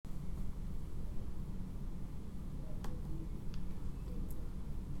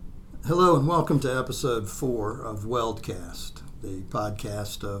Hello and welcome to episode 4 of Weldcast, the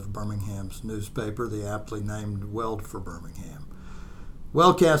podcast of Birmingham's newspaper, the aptly named Weld for Birmingham.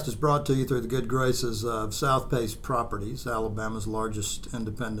 Weldcast is brought to you through the good graces of South Pace Properties, Alabama's largest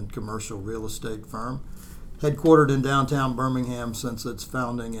independent commercial real estate firm, headquartered in downtown Birmingham since its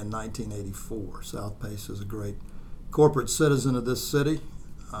founding in 1984. South Pace is a great corporate citizen of this city,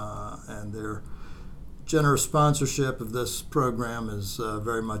 and their generous sponsorship of this program is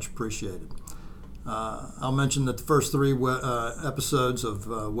very much appreciated. I'll mention that the first 3 episodes of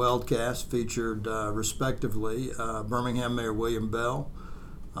Weldcast featured respectively Birmingham Mayor William Bell,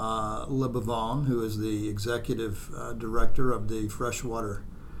 LeBavon, who is the executive director of the Freshwater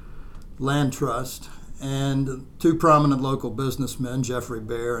Land Trust, and 2 prominent local businessmen, Jeffrey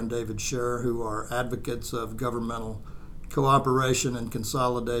Bear and David Scherer, who are advocates of governmental cooperation and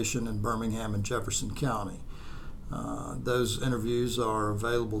consolidation in Birmingham and Jefferson County. Those interviews are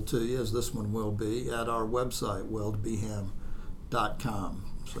available to you, as this one will be, at our website, weldbham.com.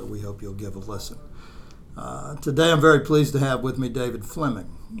 So we hope you'll give a listen. Today I'm very pleased to have with me David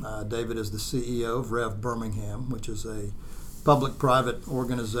Fleming. David is the CEO of Rev Birmingham, which is a public-private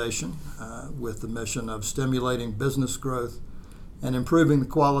organization with the mission of stimulating business growth and improving the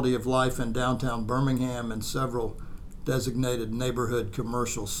quality of life in downtown Birmingham and several designated neighborhood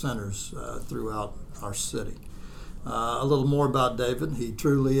commercial centers throughout our city. A little more about David. He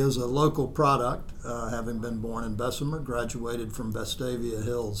truly is a local product, having been born in Bessemer, graduated from Vestavia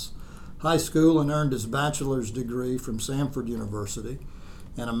Hills High School, and earned his bachelor's degree from Samford University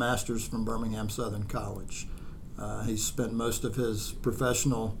and a master's from Birmingham Southern College. He's spent most of his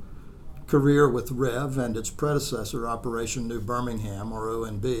professional career with Rev and its predecessor, Operation New Birmingham, or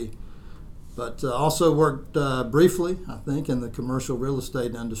ONB, but also worked briefly, I think, in the commercial real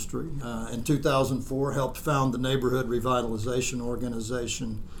estate industry. In 2004, helped found the neighborhood revitalization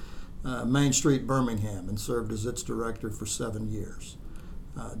organization, Main Street Birmingham, and served as its director for 7 years.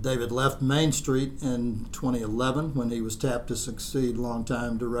 David left Main Street in 2011 when he was tapped to succeed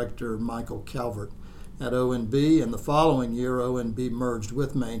longtime director Michael Calvert at ONB, and the following year ONB merged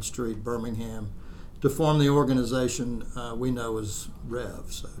with Main Street Birmingham to form the organization we know as Rev.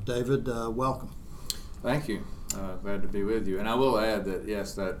 So, David, welcome. Thank you. Glad to be with you. And I will add that,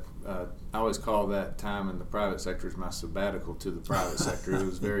 yes, that I always call that time in the private sector as my sabbatical to the private sector. It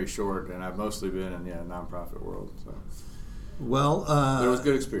was very short, and I've mostly been in the nonprofit world. So. Well, but it was a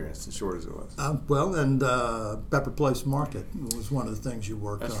good experience, as short as it was. Pepper Place Market was one of the things you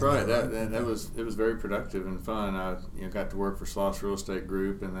worked on. That's right. It was very productive and fun. I got to work for Sloss Real Estate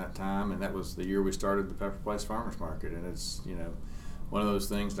Group in that time, and that was the year we started the Pepper Place Farmers Market. And it's one of those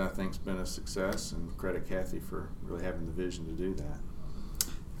things that I think's been a success, and credit Kathy for really having the vision to do that.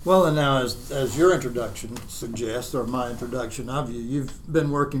 Well, and now as your introduction suggests, or my introduction of you, you've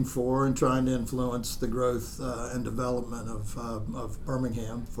been working for and trying to influence the growth and development of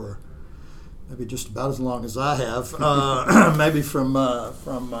Birmingham for maybe just about as long as I have, maybe from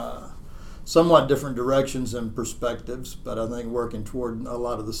somewhat different directions and perspectives, but I think working toward a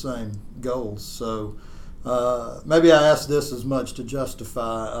lot of the same goals. So maybe I ask this as much to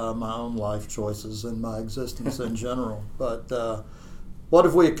justify my own life choices and my existence in general, but what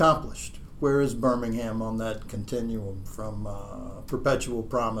have we accomplished? Where is Birmingham on that continuum from perpetual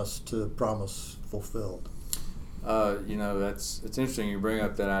promise to promise fulfilled? It's interesting you bring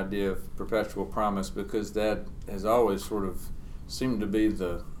up that idea of perpetual promise, because that has always sort of seemed to be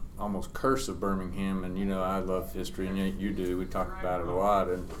the almost curse of Birmingham. And I love history, and you do. We talk about it a lot,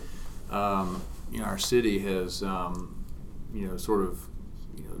 and our city has just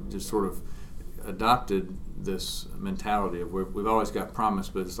sort of adopted this mentality of we've always got promise,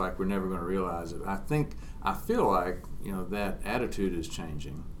 but it's like we're never going to realize it. I feel like that attitude is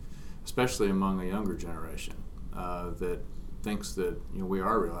changing, especially among a younger generation that thinks that we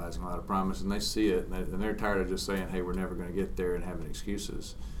are realizing a lot of promise, and they see it, and they're tired of just saying, "Hey, we're never going to get there," and having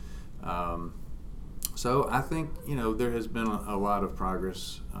excuses. So I think there has been a lot of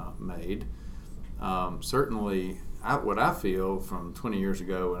progress made. Certainly, what I feel from 20 years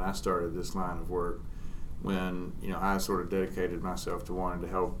ago when I started this line of work, when I sort of dedicated myself to wanting to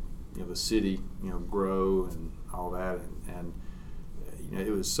help the city grow and all that, and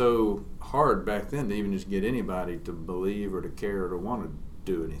it was so hard back then to even just get anybody to believe or to care or to want to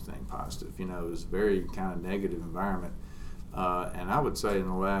do anything positive. It was a very kind of negative environment, and I would say in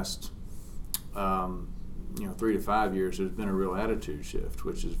the last 3 to 5 years, there's been a real attitude shift,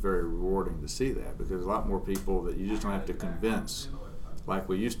 which is very rewarding to see that, because a lot more people that you just don't have to convince like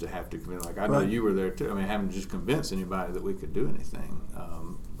we used to have to convince. Like I know you were there too. I mean, having to just convince anybody that we could do anything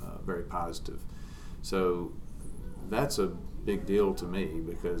very positive. So that's a big deal to me,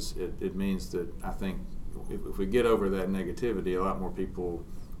 because it means that I think if we get over that negativity, a lot more people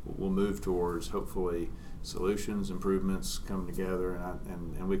will move towards, hopefully, solutions, improvements come together,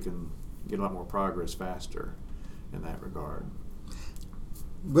 and we can get a lot more progress faster in that regard.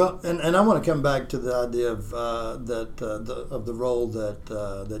 Well, and I want to come back to the idea of of the role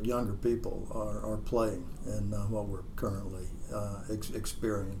that younger people are playing in what we're currently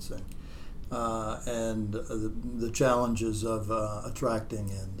experiencing, and the challenges of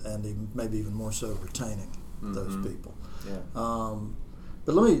attracting and maybe even more so retaining those people. Yeah.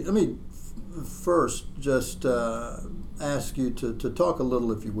 But let me first just ask you to talk a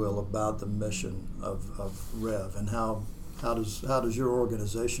little, if you will, about the mission of Rev, and how does your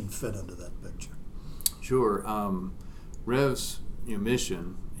organization fit into that picture? Sure. Rev's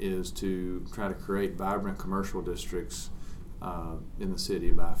mission is to try to create vibrant commercial districts in the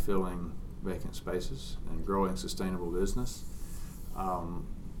city by filling vacant spaces and growing sustainable business.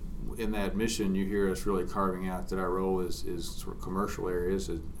 In that mission, you hear us really carving out that our role is sort of commercial areas,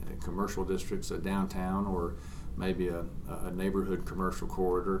 commercial districts, a downtown, or maybe a neighborhood commercial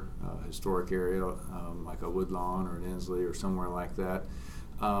corridor, historic area like a Woodlawn or an Inslee or somewhere like that.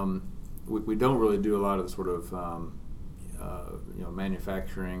 We don't really do a lot of the sort of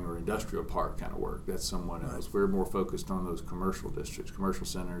manufacturing or industrial park kind of work. That's someone else. We're more focused on those commercial districts, commercial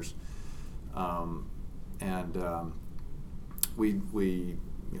centers, we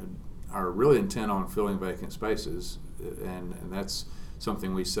are really intent on filling vacant spaces, and that's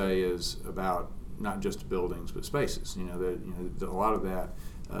something we say is about not just buildings but spaces. A lot of that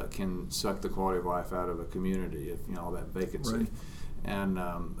can suck the quality of life out of a community if all that vacancy. Right. And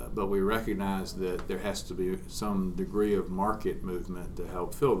but we recognize that there has to be some degree of market movement to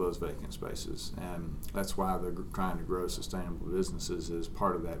help fill those vacant spaces, and that's why they're trying to grow sustainable businesses as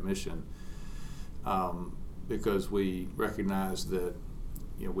part of that mission. Because we recognize that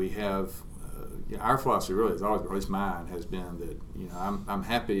we have our philosophy really is always, or at least mine has been that I'm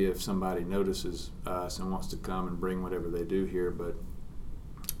happy if somebody notices us and wants to come and bring whatever they do here, but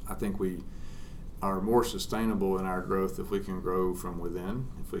I think we are more sustainable in our growth if we can grow from within,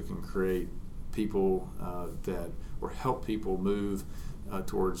 if we can create people or help people move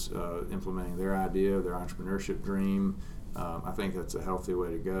towards implementing their idea, their entrepreneurship dream. I think that's a healthy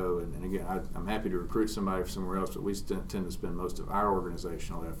way to go. And again, I'm happy to recruit somebody from somewhere else, but we tend to spend most of our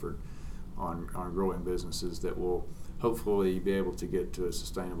organizational effort on growing businesses that will hopefully be able to get to a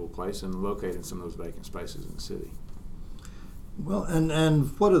sustainable place and locate in some of those vacant spaces in the city. Well,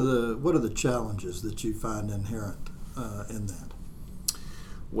 and what are the challenges that you find inherent in that?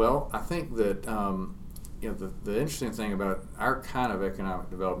 Well, I think that the interesting thing about our kind of economic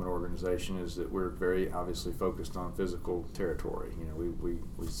development organization is that we're very obviously focused on physical territory.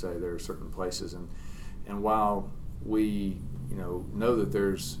 We say there are certain places, and while we know that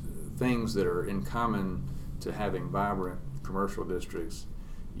there's things that are in common to having vibrant commercial districts,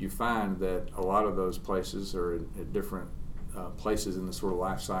 you find that a lot of those places are at different places in the sort of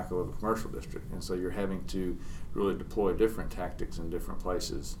life cycle of a commercial district, and so you're having to really deploy different tactics in different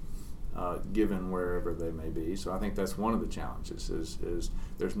places, given wherever they may be. So I think that's one of the challenges is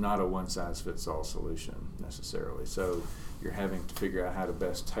there's not a one-size-fits-all solution necessarily. So you're having to figure out how to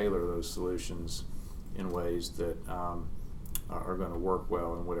best tailor those solutions in ways that are going to work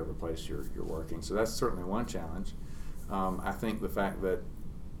well in whatever place you're working. So that's certainly one challenge. I think the fact that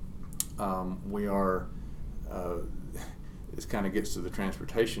we are this kind of gets to the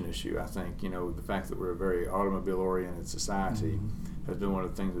transportation issue. I think the fact that we're a very automobile-oriented society has been one of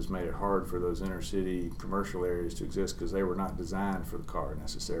the things that's made it hard for those inner city commercial areas to exist, because they were not designed for the car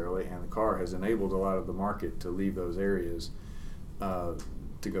necessarily, and the car has enabled a lot of the market to leave those areas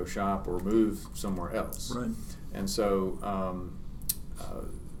to go shop or move somewhere else. Right. And so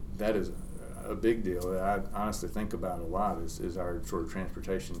that is a big deal that I honestly think about a lot is our sort of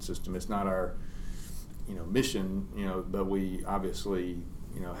transportation system. It's not our mission, but we obviously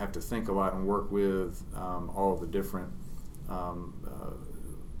have to think a lot and work with all of the different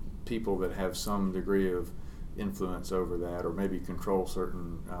people that have some degree of influence over that, or maybe control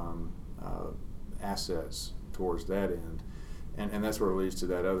certain assets towards that end, and that's where it leads to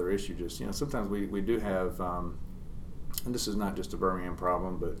that other issue. Just sometimes we do have, and this is not just a Birmingham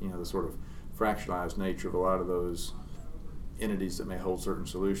problem, but the sort of fractionalized nature of a lot of those entities that may hold certain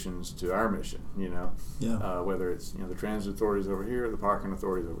solutions to our mission, whether it's the transit authorities over here, the parking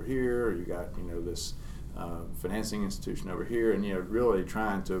authorities over here, or you got this financing institution over here, and really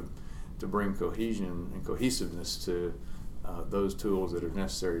trying to bring cohesion and cohesiveness to those tools that are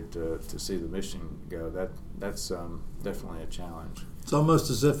necessary to see the mission go. That's definitely a challenge. It's almost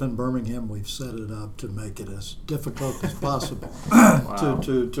as if in Birmingham we've set it up to make it as difficult as possible Wow.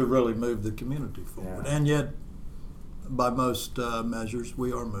 to really move the community forward. Yeah. And yet, by most measures,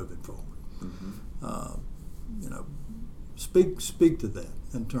 we are moving forward. Mm-hmm. You know, speak to that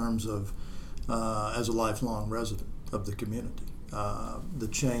in terms of as a lifelong resident of the community, the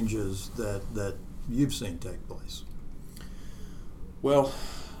changes that you've seen take place. Well,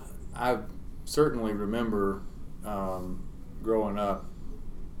 I certainly remember growing up.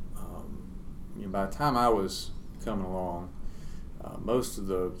 By the time I was coming along, most of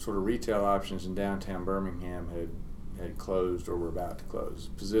the sort of retail options in downtown Birmingham had closed or were about to close.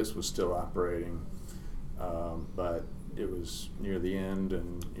 Pizzitz was still operating, but it was near the end,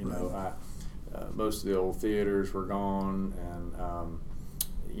 and most of the old theaters were gone, and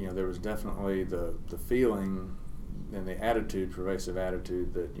there was definitely the feeling and the attitude, pervasive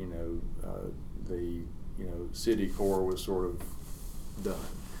attitude, that the city core was sort of done.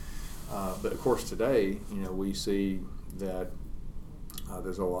 But of course today, we see that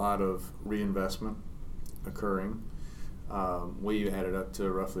there's a lot of reinvestment occurring. We added up to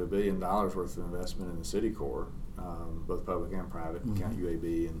roughly $1 billion worth of investment in the city core, both public and private, Mm-hmm. count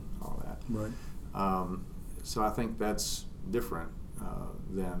UAB and all that. Right. So I think that's different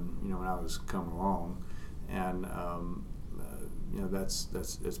than when I was coming along, and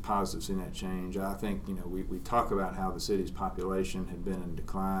it's positive seeing that change. I think we talk about how the city's population had been in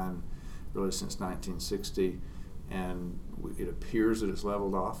decline really since 1960, and it appears that it's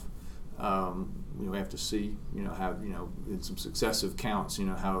leveled off. We have to see how in some successive counts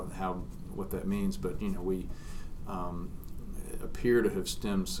how what that means, but we appear to have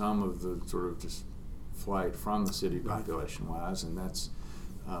stemmed some of the sort of just flight from the city population wise, and that's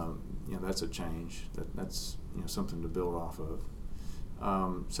that's a change. That's something to build off of.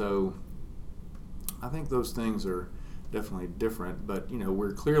 So I think those things are definitely different, but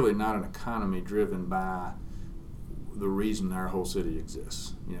we're clearly not an economy driven by the reason our whole city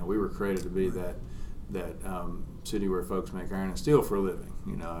exists. We were created to be that city where folks make iron and steel for a living.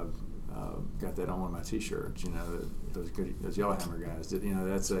 I've got that on one of my T-shirts. Those Yellowhammer guys.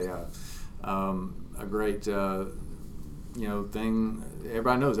 That's a great thing.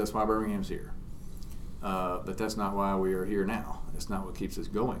 Everybody knows that's why Birmingham's here. But that's not why we are here now. That's not what keeps us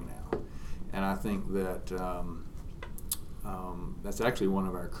going now. And I think that that's actually one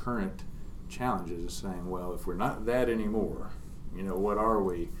of our current challenges, is saying, well, if we're not that anymore, what are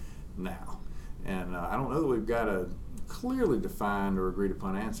we now? And I don't know that we've got a clearly defined or agreed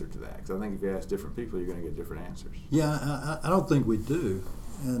upon answer to that, because I think if you ask different people, you're going to get different answers. Yeah, I don't think we do,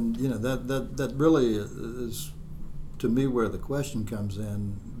 and that really is, to me, where the question comes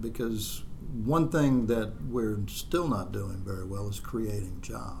in, because one thing that we're still not doing very well is creating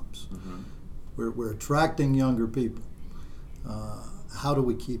jobs. Mm-hmm. We're attracting younger people. How do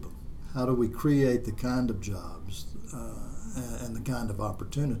we keep them? How do we create the kind of jobs and the kind of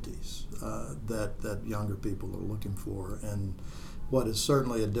opportunities that younger people are looking for in what is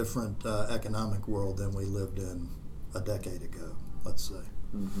certainly a different economic world than we lived in a decade ago, let's say?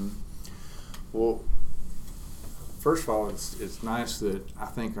 Mm-hmm. Well, first of all, it's nice that I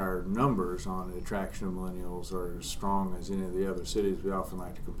think our numbers on the attraction of millennials are as strong as any of the other cities we often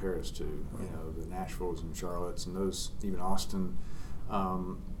like to compare us to. Right. The Nashvilles and Charlottes and those, even Austin.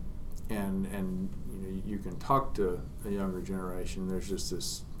 And you can talk to a younger generation. There's just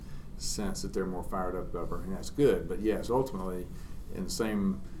this sense that they're more fired up about Birmingham. That's good, but yes, ultimately, in the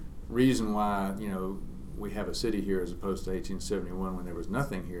same reason why we have a city here as opposed to 1871 when there was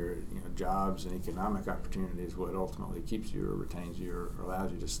nothing here. Jobs and economic opportunity is what ultimately keeps you or retains you or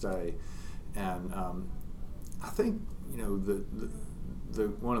allows you to stay. And I think the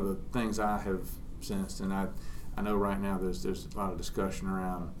one of the things I have sensed, and I know right now there's a lot of discussion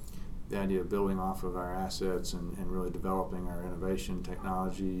around the idea of building off of our assets and really developing our innovation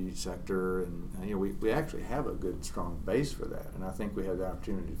technology sector, and we actually have a good strong base for that, and I think we have the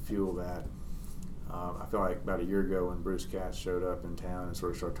opportunity to fuel that. I feel like about a year ago when Bruce Katz showed up in town and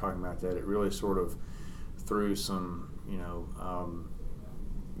sort of started talking about that, it really sort of threw some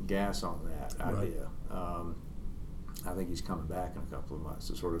gas on that idea. Right. I think he's coming back in a couple of months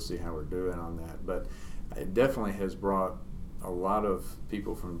to sort of see how we're doing on that, but it definitely has brought a lot of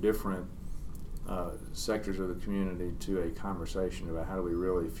people from different sectors of the community to a conversation about how do we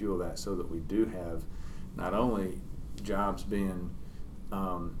really fuel that so that we do have not only jobs being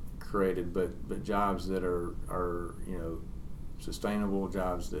created, but jobs that are sustainable,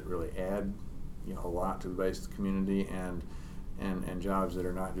 jobs that really add a lot to the base of the community, and and jobs that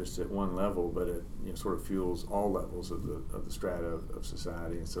are not just at one level, but it sort of fuels all levels of the strata of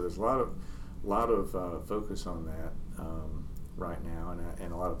society. And so there's a lot of focus on that right now,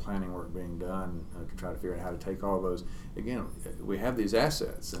 and a lot of planning work being done to try to figure out how to take all those. Again, we have these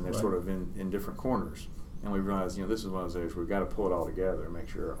assets, and they're Right. sort of in different corners. And we realize, this is one of those areas where we've got to pull it all together and make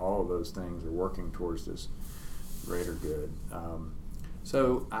sure all of those things are working towards this greater good.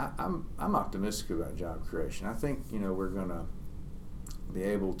 So I'm optimistic about job creation. I think we're going to be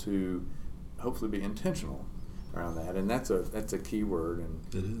able to hopefully be intentional around that, and that's a key word. And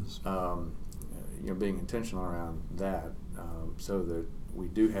It is. Being intentional around that, so that we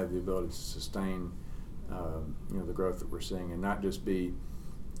do have the ability to sustain the growth that we're seeing, and not just be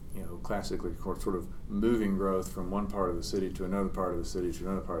classically sort of moving growth from one part of the city to another part of the city to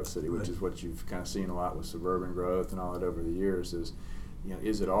another part of the city, which Right. is what you've kind of seen a lot with suburban growth and all that over the years. Is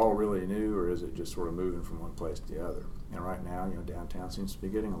it all really new, or is it just sort of moving from one place to the other? And right now, downtown seems to be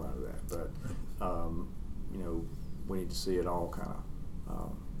getting a lot of that, but we need to see it all kind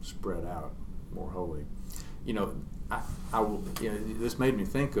of spread out more wholly. I will. This made me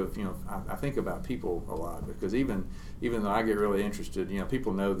think of. I think about people a lot, because even though I get really interested,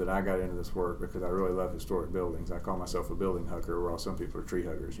 people know that I got into this work because I really love historic buildings. I call myself a building hugger, while some people are tree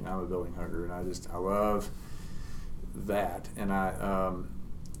huggers. I'm a building hugger, and I love that. And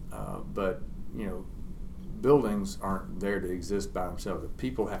but buildings aren't there to exist by themselves.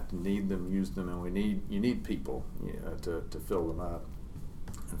 People have to need them, use them, and you need people to fill them up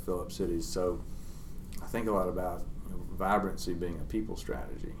and fill up cities. So I think a lot about vibrancy being a people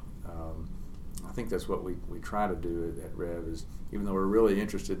strategy. I think that's what we try to do at Rev, is even though we're really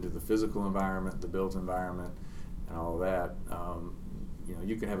interested in the physical environment, the built environment, and all that,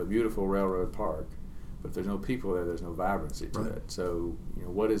 you can have a beautiful railroad park, but if there's no people there, there's no vibrancy to Right. it. So,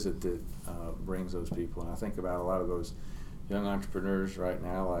 what is it that brings those people? And I think about a lot of those young entrepreneurs right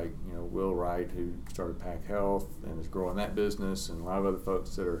now, like Will Wright, who started Pack Health and is growing that business, and a lot of other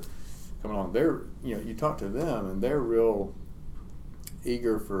folks that are coming along. They're you talk to them, and they're real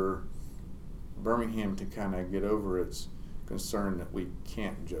eager for Birmingham to kind of get over its concern that we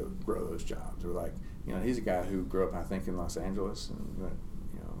can't grow those jobs. We're like, he's a guy who grew up, I think, in Los Angeles, and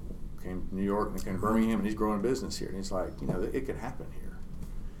came to New York, and then came to Birmingham, and he's growing a business here. And he's like, it could happen here.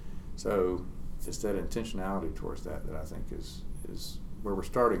 So it's that intentionality towards that I think is where we're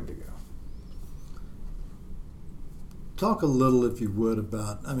starting to go. Talk a little, if you would,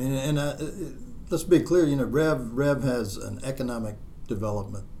 about. Let's be clear. Rev has an economic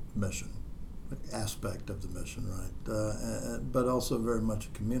development mission, aspect of the mission, right? But also very much a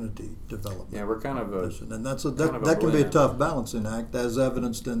community development. Yeah, we're kind of a mission, and that can be a blend. tough balancing act, as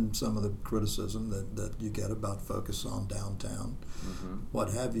evidenced in some of the criticism that you get about focus on downtown,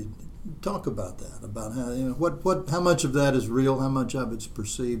 what have you. Talk about that. About how how much of that is real, how much of it's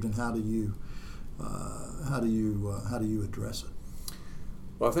perceived, and how do you address it?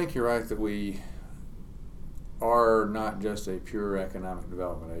 Well, I think you're right that we are not just a pure economic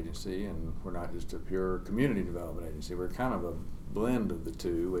development agency, and we're not just a pure community development agency. We're kind of a blend of the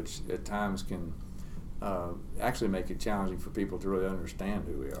two, which at times can actually make it challenging for people to really understand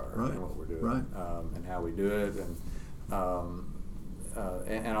who we are Right. and what we're doing, Right. And how we do it.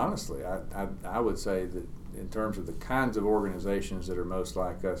 And honestly, I would say that in terms of the kinds of organizations that are most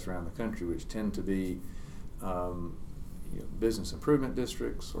like us around the country, which tend to be business improvement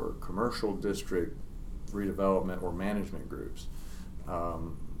districts or commercial district redevelopment or management groups,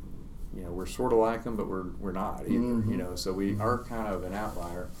 we're sort of like them, but we're not either. So we are kind of an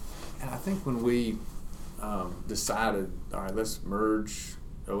outlier. And I think when we decided, all right, let's merge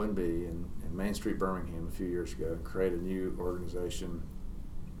ONB and Main Street Birmingham a few years ago and create a new organization,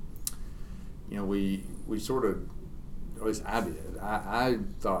 we sort of, at least I did, I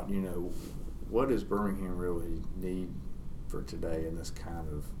thought, what does Birmingham really need for today in this kind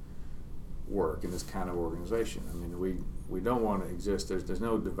of work, in this kind of organization? We don't want to exist. There's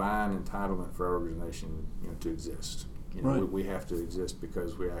no divine entitlement for our organization, to exist. Right. We have to exist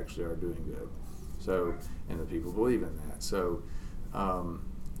because we actually are doing good. So, and the people believe in that. So,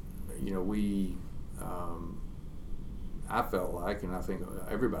 I felt like, and I think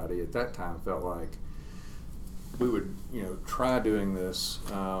everybody at that time felt like, we would, try doing this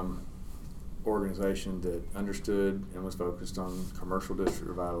organization that understood and was focused on commercial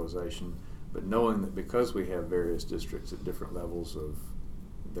district revitalization, but knowing that because we have various districts at different levels of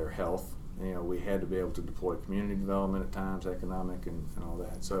their health, we had to be able to deploy community development at times, economic, and all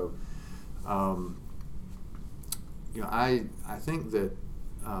that. So, I think that,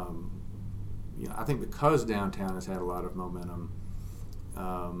 I think because downtown has had a lot of momentum,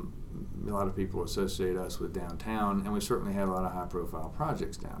 a lot of people associate us with downtown, and we certainly had a lot of high-profile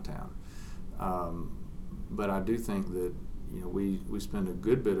projects downtown. But I do think that we spend a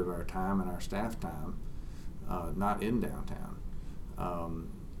good bit of our time and our staff time not in downtown.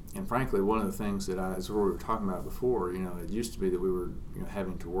 And frankly, one of the things that as we were talking about before, it used to be that we were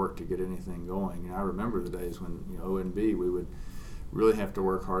having to work to get anything going. I remember the days when ONB, we would really have to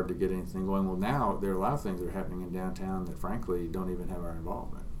work hard to get anything going. Well, now there are a lot of things that are happening in downtown that frankly don't even have our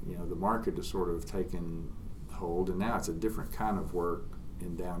involvement. The market has sort of taken hold, and now it's a different kind of work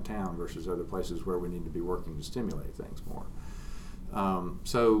in downtown versus other places where we need to be working to stimulate things more.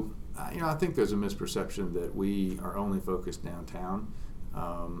 So I think there's a misperception that we are only focused downtown.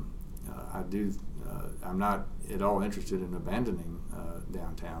 I'm not at all interested in abandoning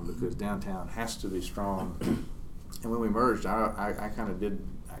downtown, because downtown has to be strong. And when we merged, I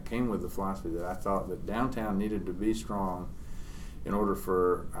came with the philosophy that I thought that downtown needed to be strong in order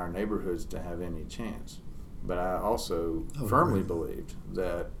for our neighborhoods to have any chance. But I also firmly believed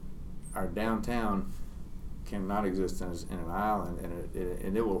that our downtown cannot exist in an island,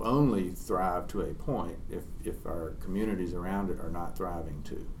 and it will only thrive to a point if our communities around it are not thriving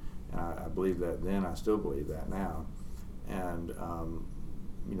too. And I believe that then. I still believe that now. And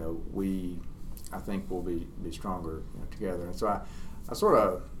I think we'll be stronger together. And so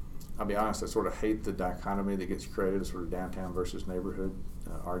I'll be honest, I sort of hate the dichotomy that gets created, sort of downtown versus neighborhood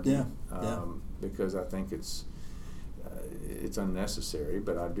argument, because I think it's unnecessary.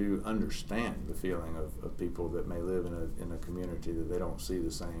 But I do understand the feeling of people that may live in a community that they don't see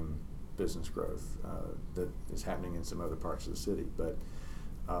the same business growth that is happening in some other parts of the city. But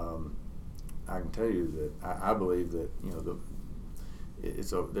I can tell you that I believe that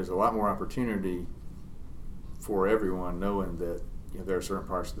there's a lot more opportunity for everyone, knowing that there are certain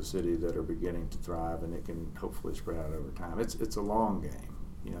parts of the city that are beginning to thrive, and it can hopefully spread out over time. It's a long game.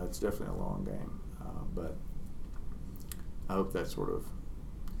 It's definitely a long game. But I hope that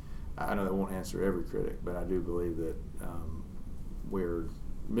I know that won't answer every critic, but I do believe that we're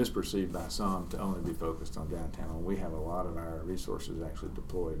misperceived by some to only be focused on downtown. We have a lot of our resources actually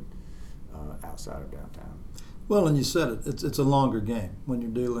deployed outside of downtown. Well, and you said it, it's a longer game when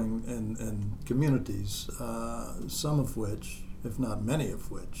you're dealing in communities, some of which, if not many of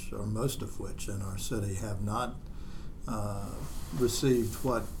which, or most of which in our city have not received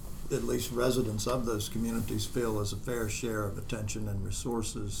what at least residents of those communities feel is a fair share of attention and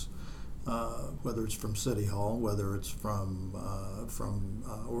resources, whether it's from City Hall, whether it's from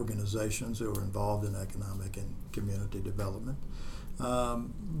organizations who are involved in economic and community development.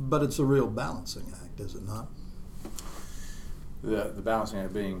 But it's a real balancing act, is it not? The balancing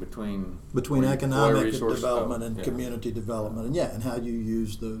act being between economic development and community development, and how you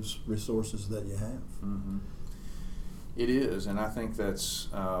use those resources that you have. Mm-hmm. It is, and I think that's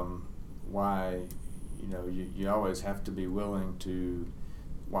why you always have to be willing to.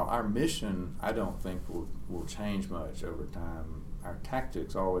 While our mission, I don't think will change much over time, our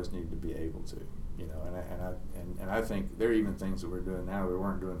tactics always need to be able to. And I think there are even things that we're doing now we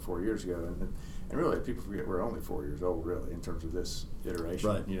weren't doing 4 years ago, and really people forget we're only 4 years old really in terms of this iteration.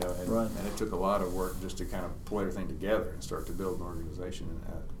 Right. And it took a lot of work just to kind of pull everything together and start to build an organization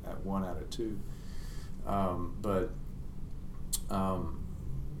at 1 out of 2.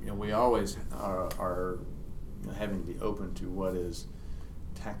 We always are having to be open to what is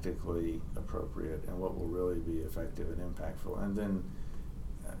tactically appropriate and what will really be effective and impactful. And then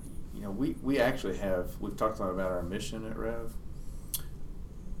we actually we've talked a lot about our mission at Rev.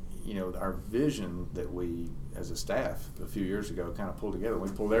 Our vision that we as a staff a few years ago kind of pulled together. We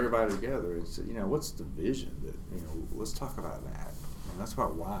pulled everybody together and said, what's the vision that let's talk about that. And that's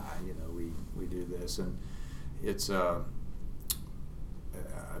about why we do this. And it's the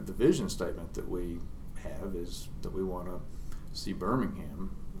vision statement that we have is that we want to see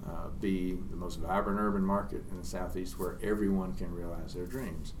Birmingham be the most vibrant urban market in the Southeast where everyone can realize their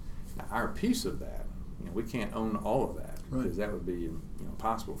dreams. Now, our piece of that, we can't own all of that, because that would be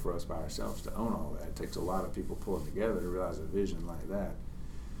impossible for us by ourselves to own all that. It takes a lot of people pulling together to realize a vision like that.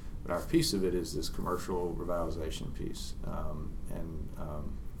 But our piece of it is this commercial revitalization piece,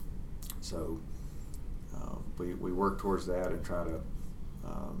 so we work towards that and try to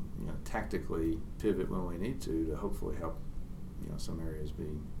tactically pivot when we need to hopefully help some areas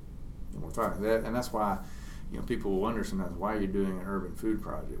be more thriving. And that's why people will wonder sometimes, why are you doing an urban food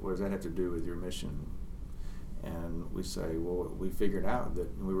project? What does that have to do with your mission? And we say, well, we figured out that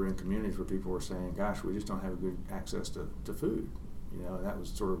we were in communities where people were saying, gosh, we just don't have good access to food. And that was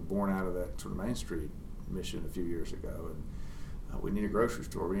sort of born out of that sort of Main Street mission a few years ago. And we need a grocery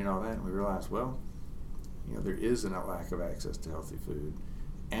store, we need all that. And we realized, well, there isn't a lack of access to healthy food,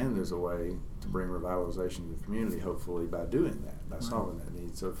 and there's a way to bring revitalization to the community, hopefully, by doing that, by solving that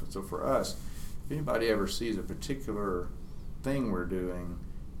need. So for us, if anybody ever sees a particular thing we're doing,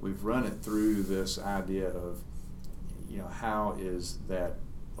 we've run it through this idea of, how is that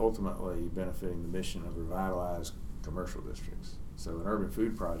ultimately benefiting the mission of revitalized commercial districts. So an urban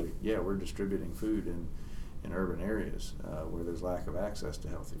food project, we're distributing food in urban areas where there's lack of access to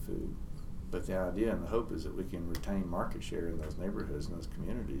healthy food. But the idea and the hope is that we can retain market share in those neighborhoods and those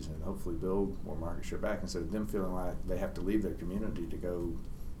communities, and hopefully build more market share back, instead of them feeling like they have to leave their community to go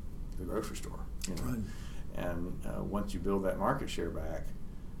to the grocery store. Right. And once you build that market share back,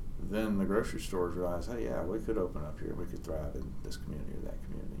 then the grocery stores realize, hey, we could open up here, we could thrive in this community or that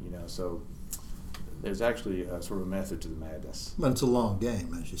community. So there's actually sort of a method to the madness. But it's a long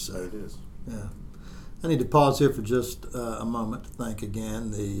game, as you say. But it is. Yeah. I need to pause here for just a moment to thank again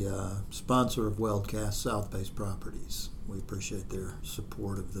the sponsor of Weldcast, South Base Properties. We appreciate their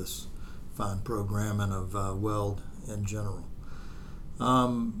support of this fine program and of Weld in general. Let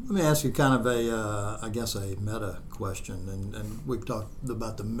me ask you kind of a meta question, and we've talked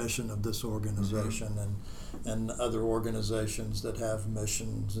about the mission of this organization and other organizations that have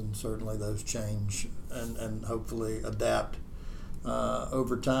missions, and certainly those change and hopefully adapt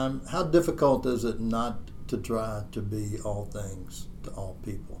over time. How difficult is it not to try to be all things to all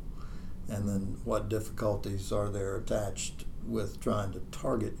people? And then what difficulties are there attached with trying to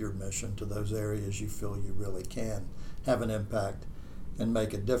target your mission to those areas you feel you really can have an impact and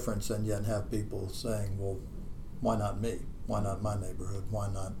make a difference, and yet have people saying, well, why not me? Why not my neighborhood? Why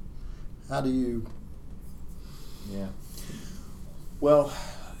not? How do you... Yeah. Well,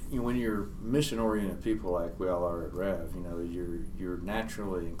 when you're mission-oriented people like we all are at Rev, you're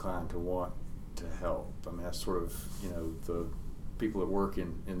naturally inclined to want to help. I mean, that's sort of, the people that work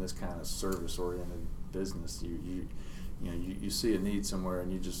in this kind of service-oriented business. You see a need somewhere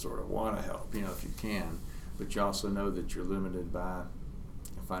and you just sort of want to help, if you can. But you also know that you're limited by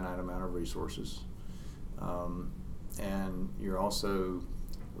a finite amount of resources. And we also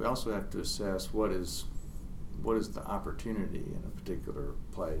have to assess what is the opportunity in a particular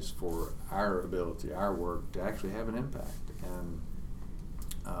place for our ability, our work, to actually have an impact. And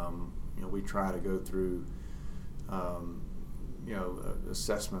we try to go through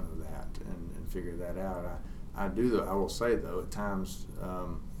assessment of that and figure that out. I will say though, at times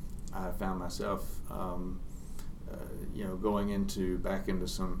I have found myself going back into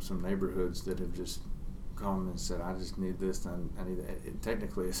some neighborhoods that have just come and said, I just need this, and I need that.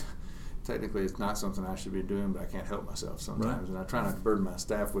 Technically, it's not something I should be doing, but I can't help myself sometimes. Right. And I try not to burden my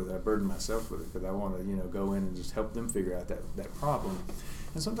staff with it. I burden myself with it because I want to, go in and just help them figure out that problem.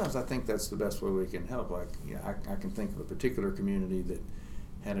 And sometimes I think that's the best way we can help. Like, I can think of a particular community that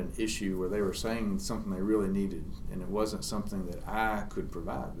had an issue where they were saying something they really needed, and it wasn't something that I could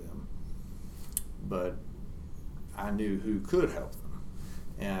provide them, but I knew who could help them.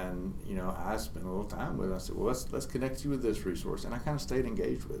 And I spent a little time with it. I said, well, let's connect you with this resource, and I kind of stayed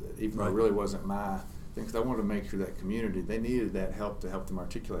engaged with it, even though it really wasn't my thing. Because I wanted to make sure that community, they needed that help to help them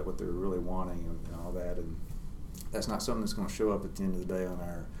articulate what they were really wanting and all that. And that's not something that's going to show up at the end of the day on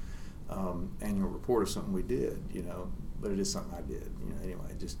our annual report of something we did, but it is something I did,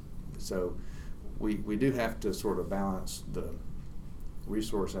 anyway. Just so we do have to sort of balance the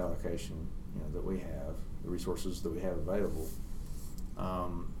resource allocation, that we have, the resources that we have available,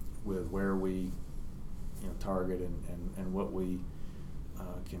 with where we target and what we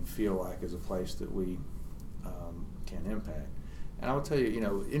can feel like is a place that we can impact. And I will tell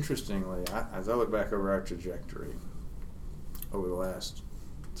you, interestingly, as I look back over our trajectory over the last,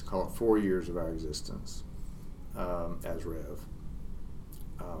 let's call it 4 years of our existence as Rev,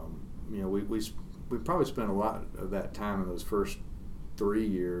 we probably spent a lot of that time in those first 3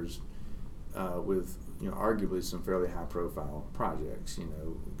 years with arguably some fairly high-profile projects.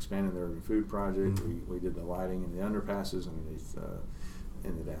 Expanding the urban food project. Mm-hmm. We did the lighting in the underpasses underneath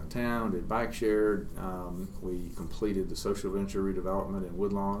in the downtown. Did bike share. We completed the social venture redevelopment in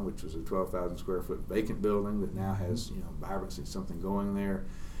Woodlawn, which was a 12,000 square foot vacant building that now has vibrancy, something going there.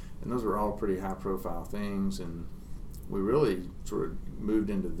 And those were all pretty high-profile things. And we really sort of moved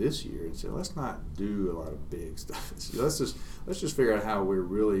into this year and said, let's not do a lot of big stuff. Let's just figure out how we're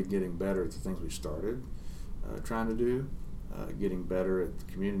really getting better at the things we started trying to do, getting better at the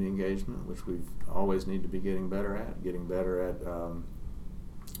community engagement, which we always need to be getting better at,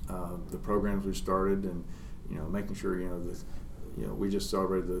 the programs we started, and making sure we just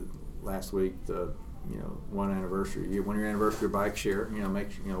celebrated last week the 1 year anniversary of bike share.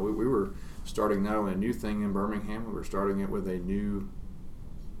 We were starting not only a new thing in Birmingham, we were starting it with a new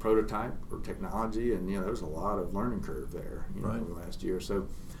prototype or technology, and there was a lot of learning curve there Right. over the last year. So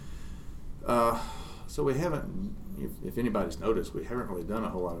so we haven't, if anybody's noticed, we haven't really done a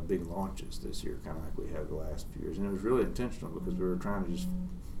whole lot of big launches this year, kind of like we have the last few years, and it was really intentional because we were trying to just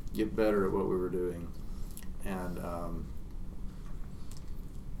get better at what we were doing, and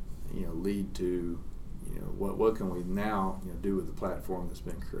lead to what can we now do with the platform that's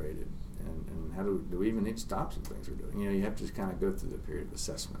been created, and how do we even need to stop some things we're doing? You have to just kind of go through the period of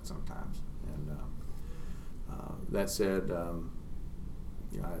assessment sometimes. And that said,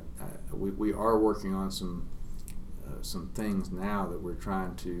 we are working on some things now that we're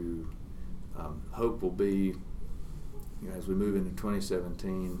trying to hope will be, as we move into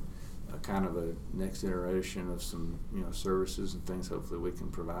 2017, kind of a next iteration of some services and things hopefully we can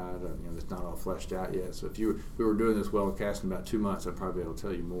provide. That's not all fleshed out yet. So if we were doing this wellcast in about 2 months, I'd probably be able to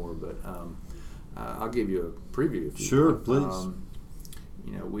tell you more. But I'll give you a preview if you Sure, want.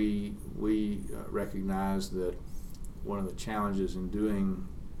 Please. We recognize that one of the challenges in doing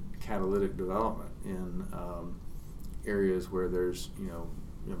catalytic development in areas where there's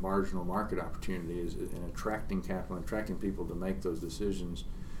marginal market opportunity is in attracting capital, attracting people to make those decisions.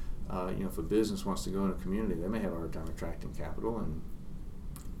 If a business wants to go in a community, they may have a hard time attracting capital. And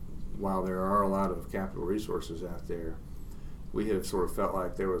while there are a lot of capital resources out there, we have sort of felt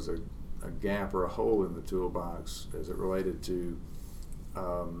like there was a gap or a hole in the toolbox as it related to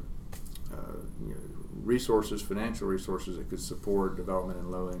resources, financial resources that could support development in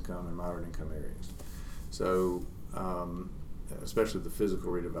low-income and moderate-income areas. So, especially the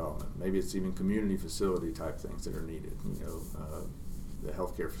physical redevelopment. Maybe it's even community facility type things that are needed. The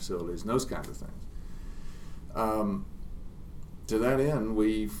healthcare facilities and those kinds of things. To that end,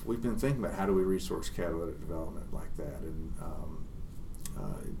 we've been thinking about how do we resource catalytic development like that, and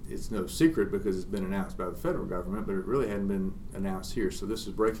it's no secret because it's been announced by the federal government, but it really hadn't been announced here. So this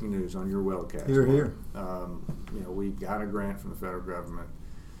is breaking news on your wellcast. Here. We got a grant from the federal government,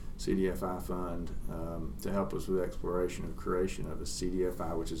 CDFI fund, to help us with exploration and creation of a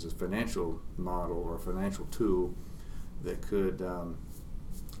CDFI, which is a financial model or a financial tool that could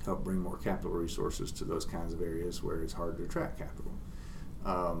help bring more capital resources to those kinds of areas where it's hard to attract capital.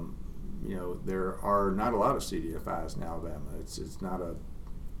 There are not a lot of CDFIs in Alabama. It's not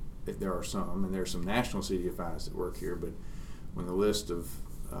there are some, and there are some national CDFIs that work here, but when the list of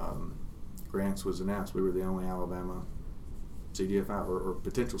grants was announced, we were the only Alabama CDFI or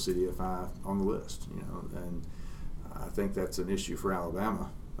potential CDFI on the list, and I think that's an issue for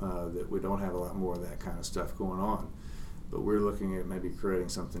Alabama, that we don't have a lot more of that kind of stuff going on. But we're looking at maybe creating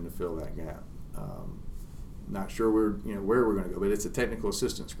something to fill that gap. Not sure where we're going to go, but it's a technical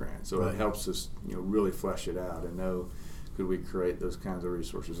assistance grant, so Right. It helps us really flesh it out and know could we create those kinds of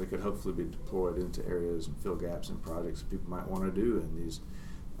resources that could hopefully be deployed into areas and fill gaps in projects that people might want to do in these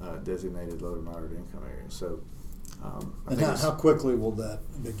designated low to moderate income areas. So, And how quickly will that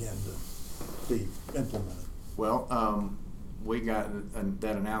begin to be implemented? Well, we got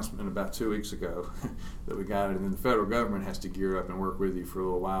that announcement about 2 weeks ago that we got it, and then the federal government has to gear up and work with you for a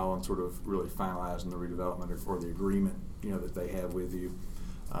little while and sort of really finalizing the redevelopment or the agreement that they have with you.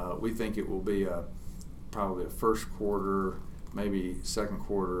 We think it will be probably a first quarter, maybe second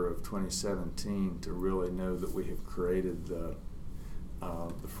quarter of 2017 to really know that we have created the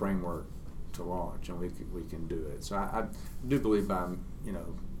framework to launch, and we can do it. So I do believe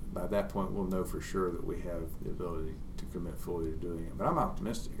by that point we'll know for sure that we have the ability to commit fully to doing it. But I'm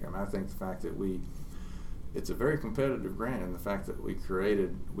optimistic. I think the fact that it's a very competitive grant, and the fact that we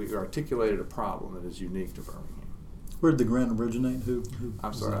articulated a problem that is unique to Birmingham. Where did the grant originate? Who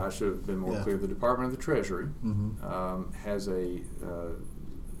I'm sorry, I should have been more clear. The Department of the Treasury has a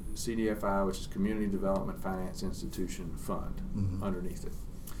CDFI, which is Community Development Finance Institution Fund, underneath it.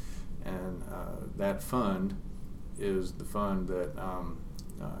 And that fund is the fund that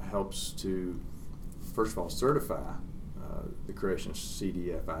helps to, first of all, certify the creation of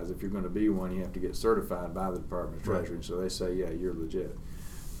CDFIs. If you're going to be one, you have to get certified by the Department of Treasury. Right. So they say, yeah, you're legit.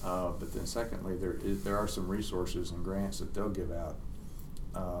 But then secondly, there are some resources and grants that they'll give out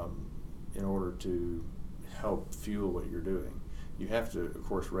in order to help fuel what you're doing. You have to, of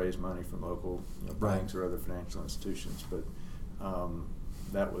course, raise money from local banks or other financial institutions, but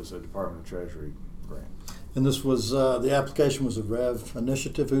that was a Department of Treasury grant. And this was, the application was a REV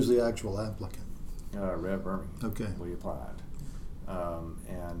initiative. Who's the actual applicant? Rev Birmingham. Okay. We applied.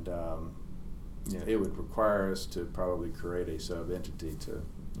 It would require us to probably create a sub-entity to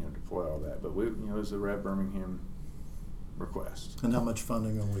deploy all that. But it was a Rev Birmingham request. And how much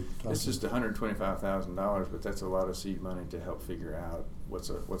funding are we talking? It's just $125,000, but that's a lot of seed money to help figure out what's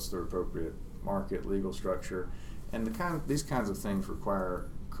the appropriate market, legal structure, and these kinds of things require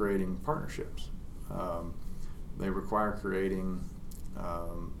creating partnerships. They require creating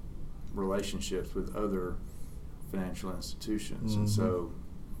relationships with other financial institutions, and so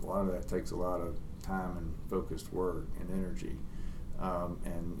a lot of that takes a lot of time and focused work and energy,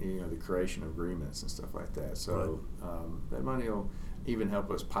 and the creation of agreements and stuff like that. So that money will even help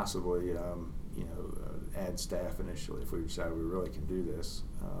us possibly add staff initially if we decide we really can do this.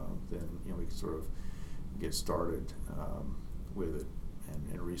 Then we can sort of get started with it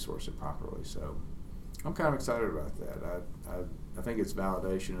and resource it properly. So I'm kind of excited about that. I think it's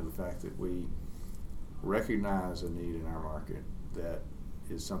validation of the fact that we recognize a need in our market that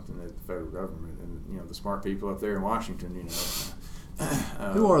is something that the federal government and the smart people up there in Washington,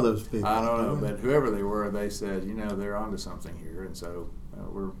 who are those people? I don't know, but whoever they were, they said they're onto something here, and so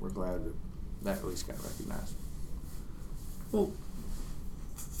we're glad that at least got recognized. Well,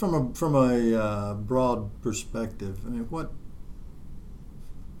 from a broad perspective, I mean, what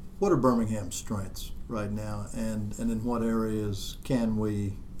are Birmingham's strengths right now, and in what areas can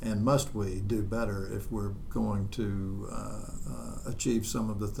we and must we do better if we're going to achieve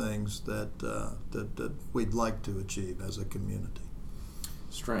some of the things that we'd like to achieve as a community?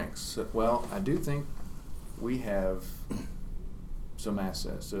 Strengths. Well, I do think we have some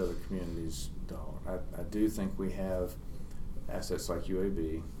assets that other communities don't. I do think we have assets like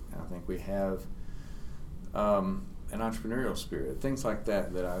UAB. I think we have an entrepreneurial spirit, things like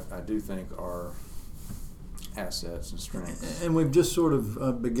that I do think are assets and strengths. And we've just sort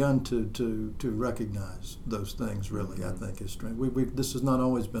of begun to recognize those things, really, I think, as strength. This has not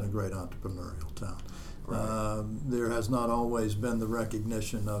always been a great entrepreneurial town. Right. There has not always been the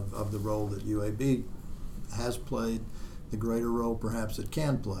recognition of the role that UAB has played, the greater role perhaps it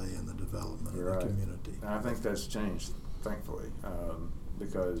can play in the development of the community. And I think that's changed, thankfully,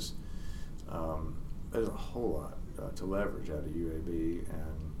 because there's a whole lot to leverage out of UAB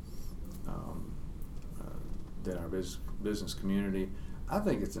and then our business community. I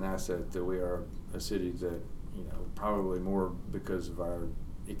think it's an asset that we are a city that, probably more because of our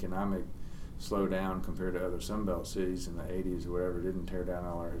economic slowdown compared to other Sunbelt cities in the 80s or whatever, didn't tear down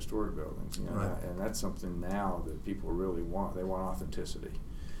all our historic buildings. And that's something now that people really want. They want authenticity.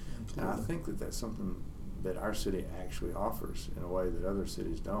 Absolutely. And I think that that's something that our city actually offers in a way that other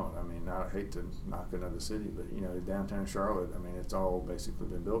cities don't. I mean, I hate to knock another city, but downtown Charlotte, I mean, it's all basically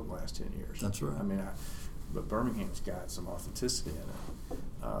been built in the last 10 years. That's right. I mean, but Birmingham's got some authenticity in it,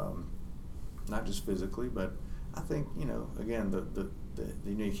 not just physically, but I think again the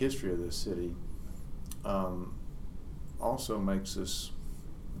unique history of this city also makes us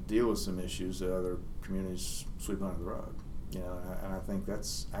deal with some issues that other communities sweep under the rug. And I think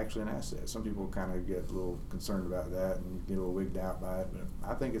that's actually an asset. Some people kind of get a little concerned about that and get a little wigged out by it, but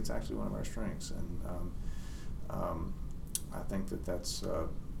I think it's actually one of our strengths, and I think that's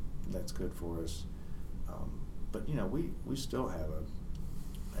good for us. But we still have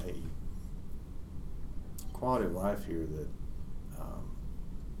a quality of life here that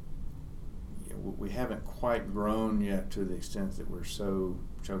we haven't quite grown yet to the extent that we're so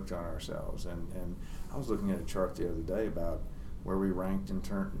choked on ourselves. And I was looking at a chart the other day about where we ranked in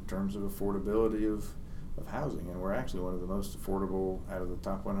terms of affordability of housing, and we're actually one of the most affordable out of the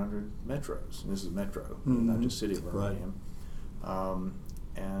top 100 metros. And this is metro, not just city of Birmingham. Right.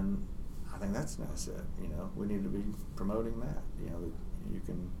 And I think that's an asset. We need to be promoting that.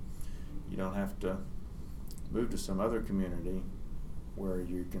 You don't have to move to some other community where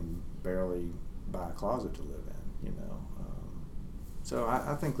you can barely buy a closet to live in. So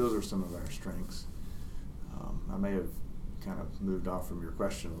I think those are some of our strengths. I may have kind of moved off from your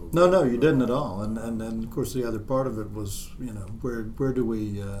question a little bit. No, you didn't at all. And of course the other part of it was, where do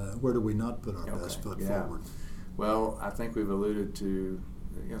we not put our best foot forward? Well, I think we've alluded to,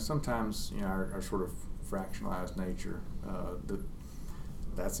 sometimes our sort of fractionalized nature,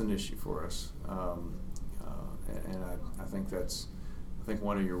 that's an issue for us, and I think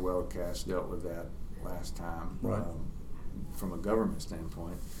one of your webcasts dealt with that last time, right. From a government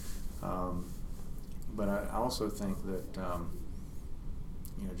standpoint. But I also think that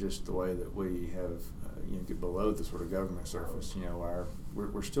just the way that we have get below the sort of government surface,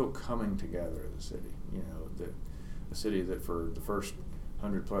 we're still coming together as a city. That a city that for the first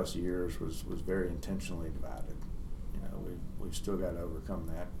 100+ years was very intentionally divided. We've still got to overcome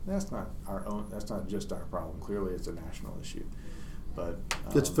that. That's not just our problem. Clearly, it's a national issue, but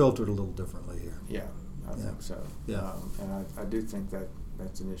it's filtered a little differently here. Yeah, I think so. Yeah, and I do think that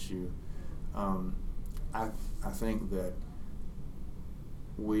that's an issue. I think that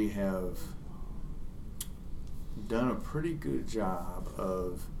we have done a pretty good job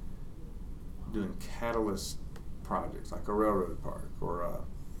of doing catalyst projects like a railroad park or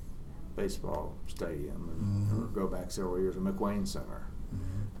baseball stadium, or go back several years, a McWayne Center.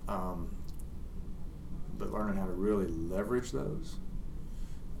 But learning how to really leverage those,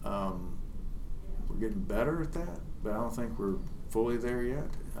 we're getting better at that, but I don't think we're fully there yet.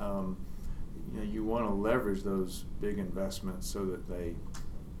 You want to leverage those big investments so that they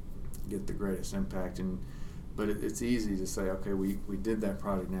get the greatest impact. But it's easy to say, okay, we did that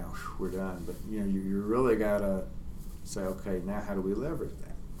project, now we're done. But you really got to say, okay, now how do we leverage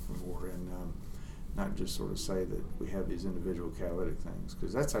that more, and not just sort of say that we have these individual catalytic things,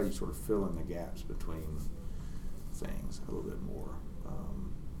 because that's how you sort of fill in the gaps between things a little bit more.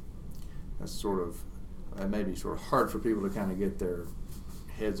 That may be sort of hard for people to kind of get their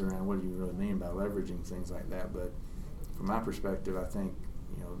heads around what do you really mean by leveraging things like that. But from my perspective, I think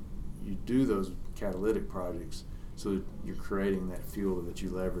you do those catalytic projects so that you're creating that fuel that you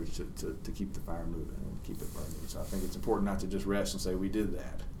leverage to keep the fire moving and keep it burning. So I think it's important not to just rest and say we did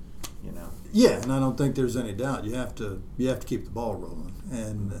that. Yeah, and I don't think there's any doubt you have to keep the ball rolling,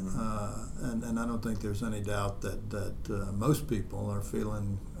 and and I don't think there's any doubt that most people are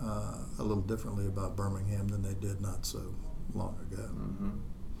feeling a little differently about Birmingham than they did not so long ago.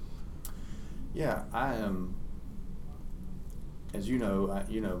 Yeah, I am. As you know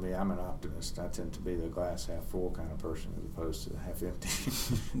me, I'm an optimist. I tend to be the glass half full kind of person as opposed to half empty.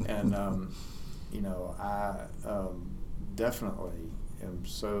 And I definitely am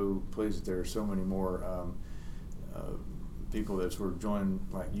so pleased that there are so many more people that sort of joined,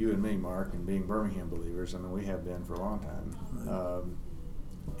 like you and me, Mark, and being Birmingham believers. I mean, we have been for a long time, right.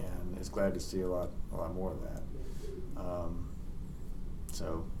 And it's glad to see a lot more of that.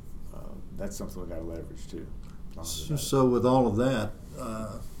 So that's something we got to leverage too. So with all of that,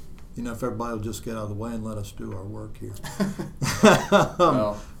 if everybody will just get out of the way and let us do our work here.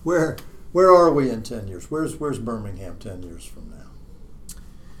 Well, where are we in 10 years? Where's Birmingham 10 years from now?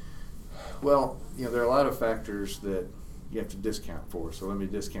 Well, there are a lot of factors that you have to discount for. So let me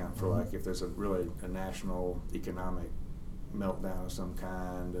discount for like if there's a national economic meltdown of some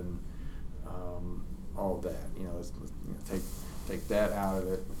kind, and all of that. Let's take that out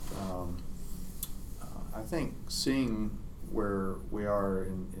of it. I think seeing where we are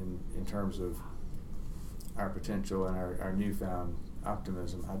in terms of our potential and our newfound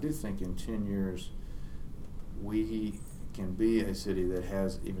optimism, I do think in 10 years we can be a city that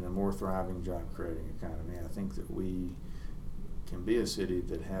has even a more thriving job-creating economy. I think that we can be a city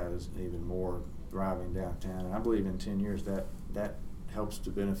that has an even more thriving downtown, and I believe in 10 years that helps to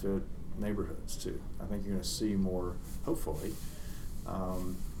benefit neighborhoods too. I think you're going to see more, hopefully.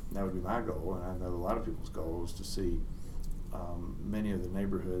 That would be my goal, and I know a lot of people's goal is to see many of the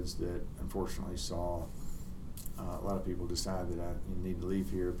neighborhoods that unfortunately saw a lot of people decide that you need to leave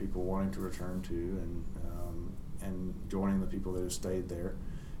here, people wanting to return to, and joining the people that have stayed there,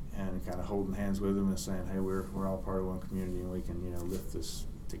 and kind of holding hands with them and saying, hey, we're all part of one community, and we can lift this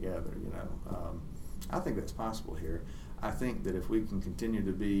together. I think that's possible here. I think that if we can continue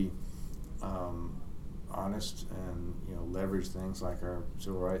to be honest and leverage things like our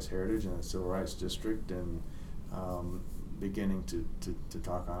civil rights heritage and the civil rights district, and beginning to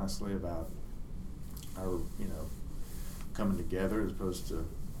talk honestly about our coming together as opposed to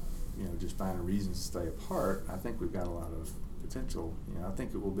just finding reasons to stay apart, I think we've got a lot of potential. I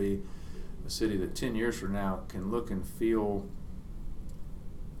think it will be a city that 10 years from now can look and feel,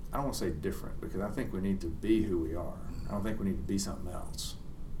 I don't want to say different, because I think we need to be who we are. I don't think we need to be something else.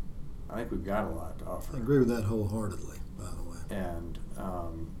 I think we've got a lot to offer. I agree with that wholeheartedly, by the way. And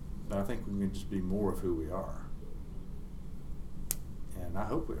but I think we can just be more of who we are. And I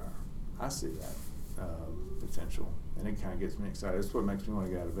hope we are. I see that potential, and it kind of gets me excited. It's what makes me want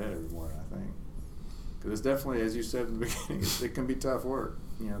to get out of bed every morning, I think. Because it's definitely, as you said in the beginning, it can be tough work,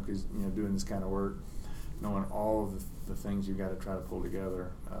 because, doing this kind of work, knowing all of the things you've got to try to pull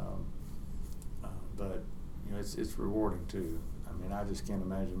together. But, it's rewarding too. I mean, I just can't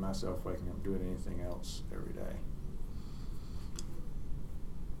imagine myself waking up doing anything else every day.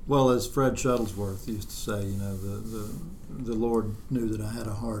 Well, as Fred Shuttlesworth used to say, the Lord knew that I had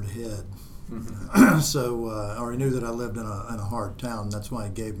a hard head. Mm-hmm. So, or he knew that I lived in a hard town. That's why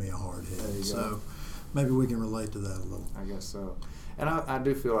he gave me a hard head. So maybe we can relate to that a little. I guess so. And I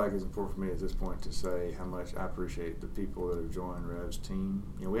do feel like it's important for me at this point to say how much I appreciate the people that have joined Rev's team.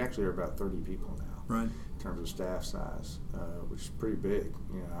 We actually are about 30 people now. Right. In terms of staff size, which is pretty big.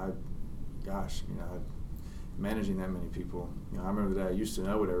 Managing that many people. I remember that I used to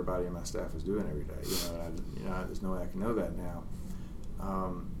know what everybody in my staff was doing every day. There's no way I can know that now.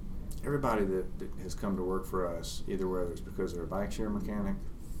 Everybody that has come to work for us, either whether it's because they're a bike share mechanic,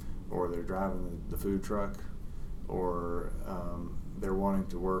 or they're driving the food truck, or they're wanting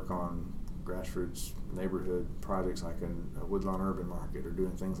to work on grassroots neighborhood projects like in a Woodlawn Urban Market or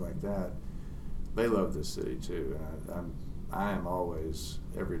doing things like that, they love this city too. And I am always,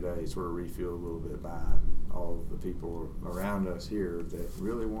 every day, sort of refueled a little bit by all of the people around us here that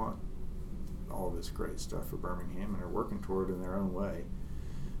really want all this great stuff for Birmingham and are working toward it in their own way.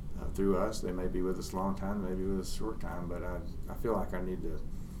 Through us, they may be with us a long time, maybe with us a short time, but I feel like I need to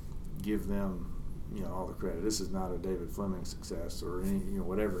give them, all the credit. This is not a David Fleming success or any,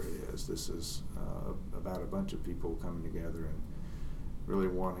 whatever it is. This is about a bunch of people coming together and really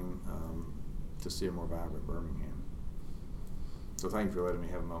wanting to see a more vibrant Birmingham. So thank you for letting me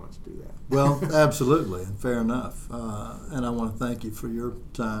have a moment to do that. Well, absolutely, and fair enough. And I want to thank you for your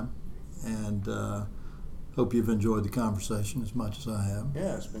time, and hope you've enjoyed the conversation as much as I have.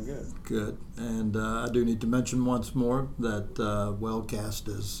 Yeah, it's been good. Good. And I do need to mention once more that Wellcast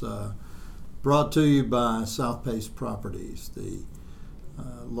is brought to you by South Pace Properties, the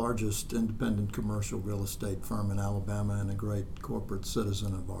largest independent commercial real estate firm in Alabama and a great corporate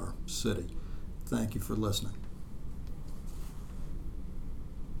citizen of our city. Thank you for listening.